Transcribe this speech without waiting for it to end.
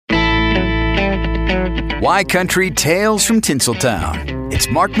Y Country Tales from Tinseltown. It's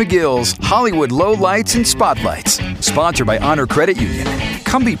Mark McGill's Hollywood Lowlights and Spotlights, sponsored by Honor Credit Union.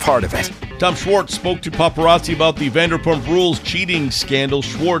 Come be part of it. Tom Schwartz spoke to paparazzi about the Vanderpump Rules cheating scandal.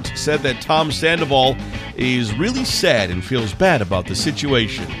 Schwartz said that Tom Sandoval is really sad and feels bad about the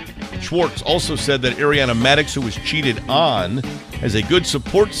situation. Schwartz also said that Ariana Madix, who was cheated on, has a good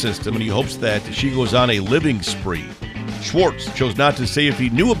support system, and he hopes that she goes on a living spree. Schwartz chose not to say if he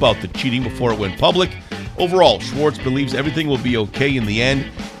knew about the cheating before it went public. Overall, Schwartz believes everything will be okay in the end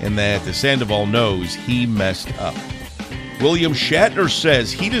and that the Sandoval knows he messed up. William Shatner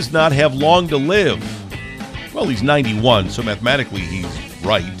says he does not have long to live. Well, he's 91, so mathematically he's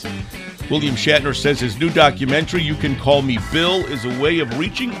right. William Shatner says his new documentary, You Can Call Me Bill, is a way of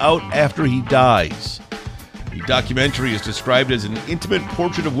reaching out after he dies. The documentary is described as an intimate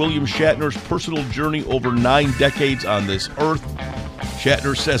portrait of William Shatner's personal journey over 9 decades on this earth.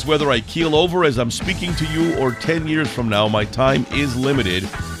 Shatner says, whether I keel over as I'm speaking to you or 10 years from now, my time is limited.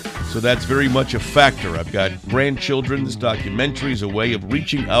 So that's very much a factor. I've got grandchildren. This documentary is a way of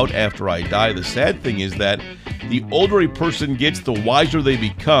reaching out after I die. The sad thing is that the older a person gets, the wiser they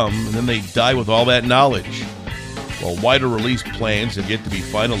become, and then they die with all that knowledge. While wider release plans have yet to be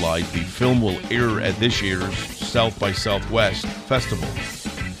finalized, the film will air at this year's South by Southwest Festival.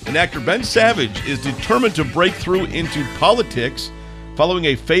 And actor Ben Savage is determined to break through into politics. Following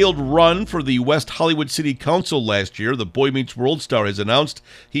a failed run for the West Hollywood City Council last year, the Boy Meets World star has announced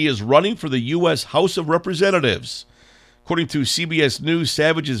he is running for the U.S. House of Representatives. According to CBS News,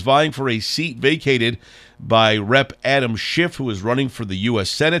 Savage is vying for a seat vacated by Rep. Adam Schiff, who is running for the U.S.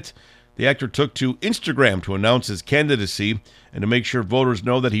 Senate. The actor took to Instagram to announce his candidacy and to make sure voters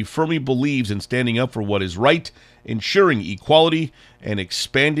know that he firmly believes in standing up for what is right, ensuring equality, and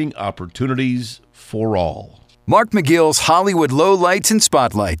expanding opportunities for all. Mark McGill's Hollywood Lowlights and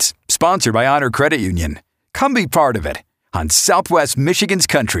Spotlights, sponsored by Honor Credit Union. Come be part of it on Southwest Michigan's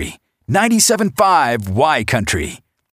Country, 97.5 Y Country.